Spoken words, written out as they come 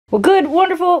Well, good,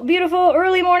 wonderful, beautiful,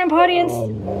 early morning audience.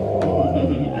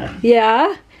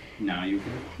 Yeah? No, you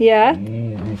can. Yeah?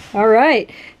 All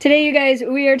right. Today, you guys,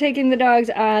 we are taking the dogs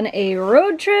on a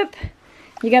road trip.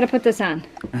 You gotta put this on.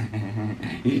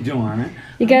 You don't want it?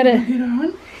 You gotta. Get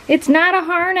on? It's not a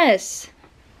harness.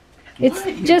 It's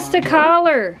just a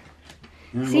collar.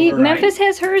 See, right. Memphis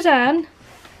has hers on.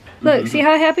 Look, see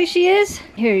how happy she is?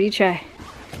 Here, you try.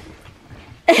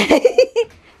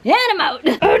 And I'm out.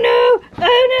 Oh no!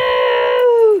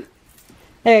 Oh no!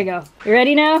 There you go. You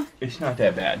ready now? It's not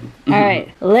that bad. All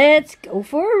right, let's go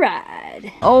for a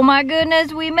ride. Oh my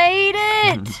goodness, we made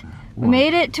it! We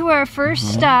made it to our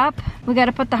first stop. We got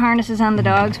to put the harnesses on the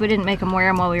dogs. We didn't make them wear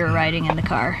them while we were riding in the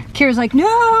car. Kira's like,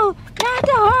 no, not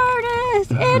the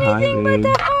harness. Anything but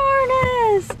the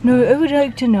harness. No, I would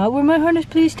like to not wear my harness,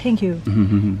 please. Thank you.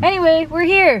 Anyway, we're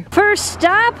here. First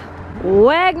stop,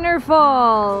 Wagner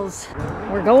Falls.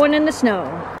 We're going in the snow.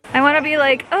 I want to be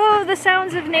like, oh, the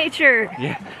sounds of nature.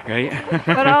 Yeah, right?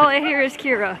 But all I hear is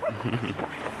Kira.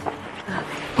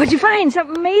 What'd you find?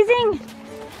 Something amazing?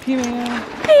 Female.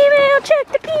 Female, check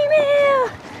the female.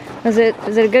 Is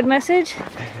it a good message?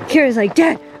 Kira's like,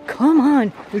 Dad, come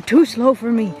on. You're too slow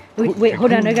for me. Wait,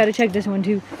 hold on. I gotta check this one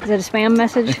too. Is that a spam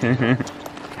message?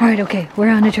 All right, okay. We're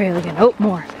on the trail again. Oh,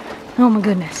 more. Oh my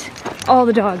goodness. All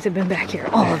the dogs have been back here.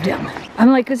 All of them.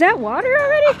 I'm like, is that water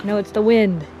already? No, it's the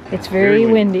wind. It's very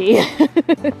windy.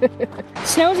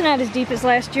 Snow's not as deep as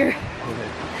last year.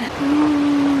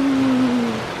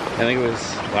 I think it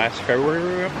was last February we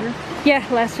were up here. Yeah,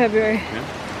 last February. Yeah.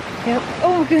 Yep.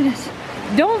 Oh my goodness.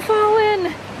 Don't fall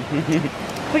in.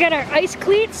 We got our ice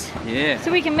cleats. Yeah.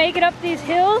 So we can make it up these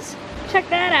hills. Check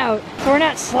that out. So we're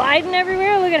not sliding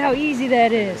everywhere. Look at how easy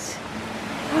that is.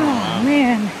 Oh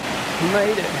man. We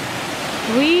made it.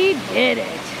 We did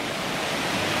it.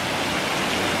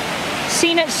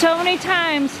 Seen it so many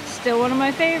times. Still one of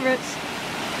my favorites.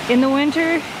 In the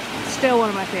winter, still one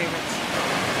of my favorites.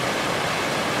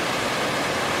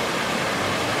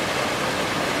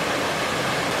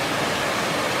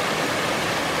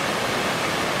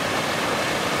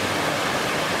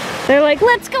 They're like,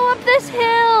 let's go up this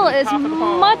hill as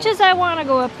much as I want to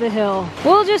go up the hill.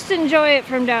 We'll just enjoy it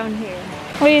from down here.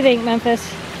 What do you think,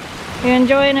 Memphis? You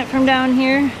enjoying it from down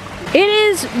here? It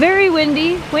is very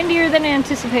windy, windier than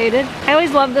anticipated. I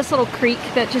always love this little creek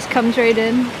that just comes right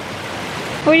in.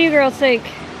 What do you girls think?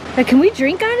 Like, can we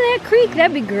drink out of that creek?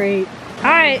 That'd be great. All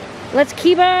right, let's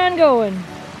keep on going.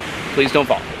 Please don't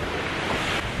fall.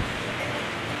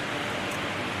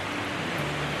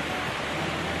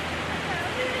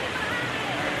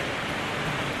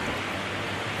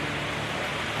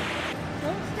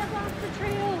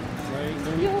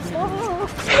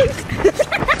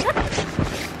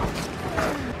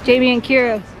 Jamie and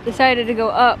Kira decided to go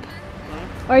up.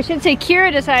 Or I should say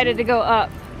Kira decided to go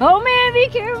up. Oh man, be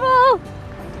careful!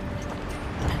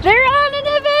 They're on an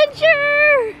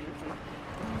adventure!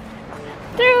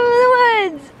 Through the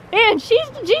woods! And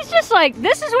she's just like,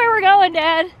 this is where we're going,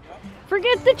 Dad.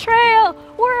 Forget the trail.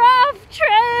 We're off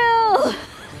trail!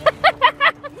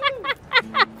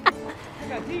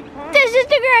 This is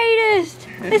the greatest!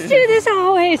 Let's do this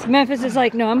always. Memphis is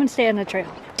like, no, I'm gonna stay on the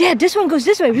trail. Dad, this one goes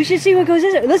this way. We should see what goes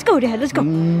this way. Let's go, Dad, let's go.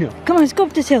 No. Come on, let's go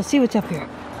up this hill, see what's up here.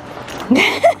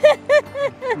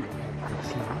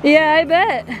 Yeah, I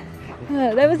bet.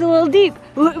 That was a little deep.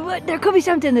 There could be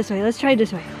something this way. Let's try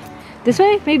this way. This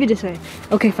way? Maybe this way.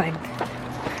 Okay, fine.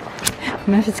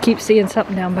 Memphis keeps seeing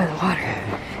something down by the water.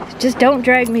 Just don't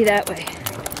drag me that way.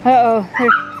 Uh-oh.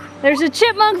 There's a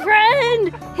chipmunk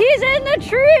friend! He's in the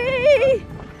tree!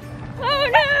 Oh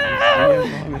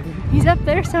no! He's up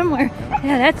there somewhere.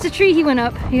 Yeah, that's the tree he went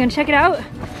up. You gonna check it out?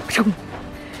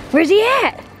 Where's he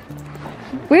at?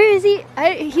 Where is he?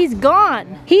 He's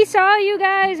gone. He saw you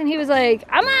guys and he was like,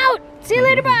 I'm out! See you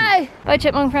later, bye! Bye,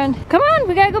 chipmunk friend. Come on,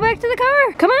 we gotta go back to the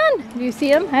car. Come on! Do you see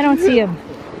him? I don't see him.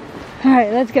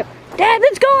 Alright, let's go. Dad,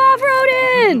 let's go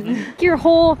off-roading! Your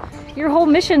whole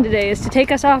mission today is to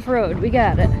take us off-road. We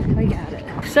got it. We got it.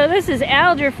 So this is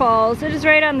Alger Falls. It is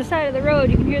right on the side of the road.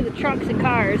 You can hear the trucks and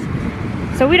cars.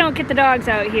 So we don't get the dogs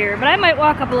out here, but I might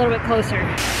walk up a little bit closer.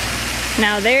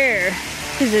 Now there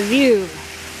is a view.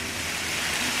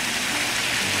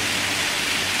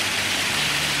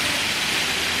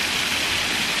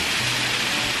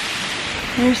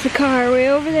 There's the car way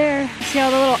over there. See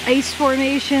all the little ice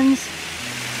formations?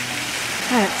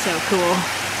 That's so cool.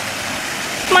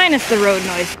 Minus the road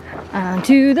noise. On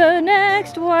to the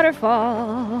next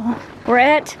waterfall. We're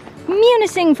at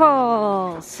Munising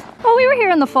Falls. Oh, we were here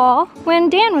in the fall when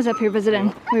Dan was up here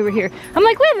visiting. We were here. I'm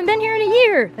like, we haven't been here in a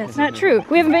year. That's not true.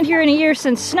 We haven't been here in a year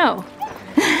since snow.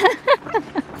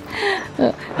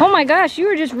 Oh my gosh, you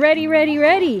were just ready.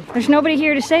 There's nobody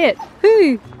here to say it.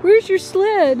 Hey, where's your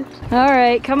sled? All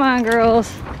right, come on,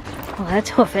 girls. Let's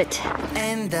hoof it.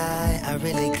 And I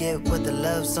really get what the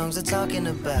love songs are talking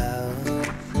about.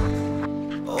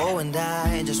 Oh, and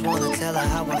I just want to tell her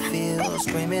how I feel,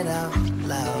 scream it out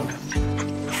loud.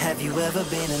 Have you ever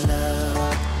been in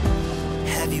love?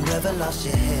 Have you ever lost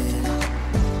your head?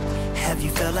 Have you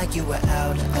felt like you were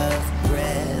out of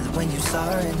breath when you saw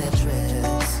her in that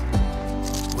dress?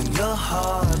 When your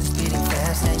heart is beating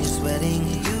fast and you're sweating,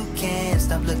 you can't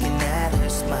stop looking at her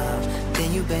smile.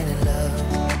 Then you've been in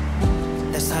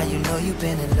love. That's how you know you've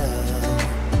been in love.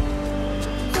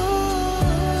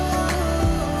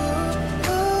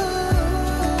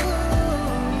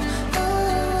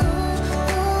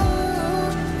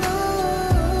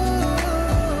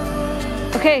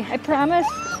 Okay, I promise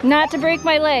not to break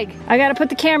my leg. I gotta put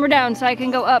the camera down so I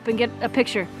can go up and get a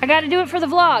picture. I gotta do it for the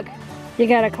vlog. You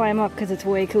gotta climb up because it's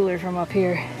way cooler from up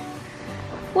here.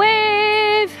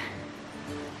 Wave!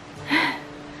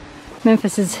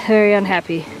 Memphis is very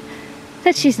unhappy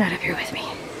that she's not up here with me.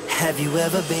 Have you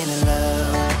ever been in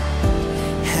love?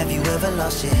 Have you ever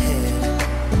lost your head?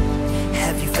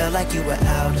 Have you felt like you were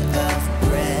out of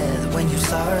breath when you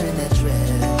saw her in that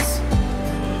dress?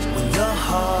 When your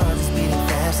heart is beating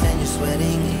fast and you're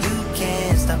sweating, you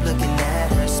can't stop looking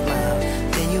at her smile.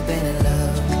 Then you've been in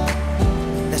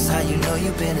love. That's how you know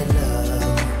you've been in love.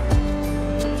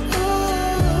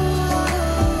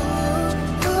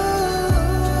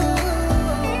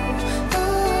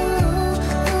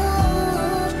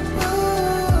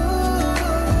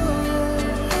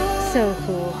 So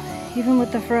cool, even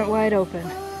with the front wide open.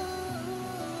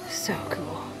 So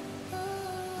cool.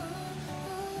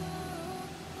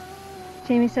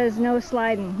 Jamie says no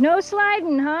sliding. No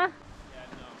sliding, huh? Yeah,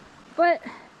 no. But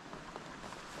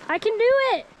I can do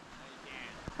it.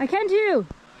 No, you can't. I can too.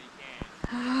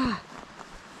 No, you can't.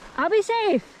 I'll be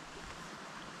safe.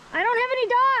 I don't have any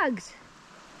dogs.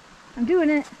 I'm doing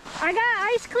it. I got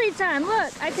ice cleats on.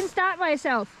 Look, I can stop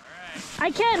myself. All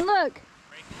right. I can, look.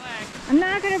 Break the leg. I'm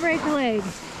not gonna break a leg.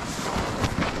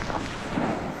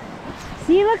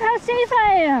 See, look how safe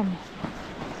I am.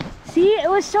 See, it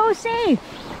was so safe.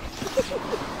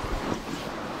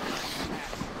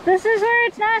 This is where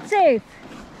it's not safe.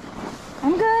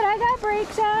 I'm good, I got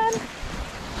brakes on.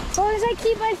 As long as I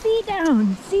keep my feet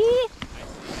down. See?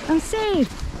 I'm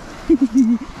safe.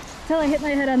 Until I hit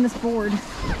my head on this board.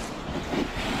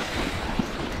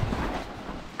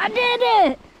 I did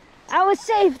it! I was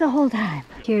safe the whole time.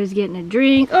 Kira's getting a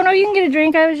drink. Oh no, you can get a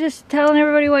drink. I was just telling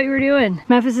everybody what you were doing.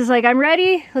 Memphis is like, I'm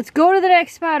ready. Let's go to the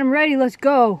next spot. I'm ready. Let's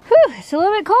go. Whew, it's a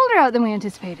little bit colder out than we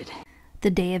anticipated. The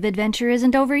day of adventure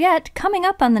isn't over yet. Coming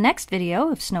up on the next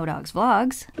video of Snow Dogs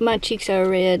Vlogs. My cheeks are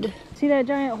red. See that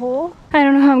giant hole? I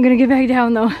don't know how I'm gonna get back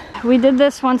down though. We did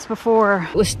this once before.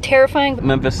 It was terrifying.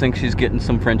 Memphis thinks she's getting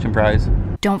some French and fries.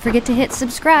 Don't forget to hit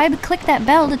subscribe, click that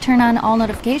bell to turn on all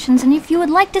notifications, and if you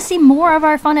would like to see more of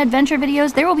our fun adventure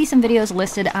videos, there will be some videos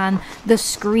listed on the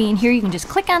screen here. You can just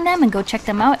click on them and go check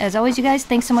them out. As always, you guys,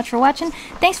 thanks so much for watching.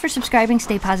 Thanks for subscribing.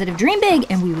 Stay positive, dream big,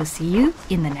 and we will see you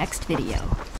in the next video.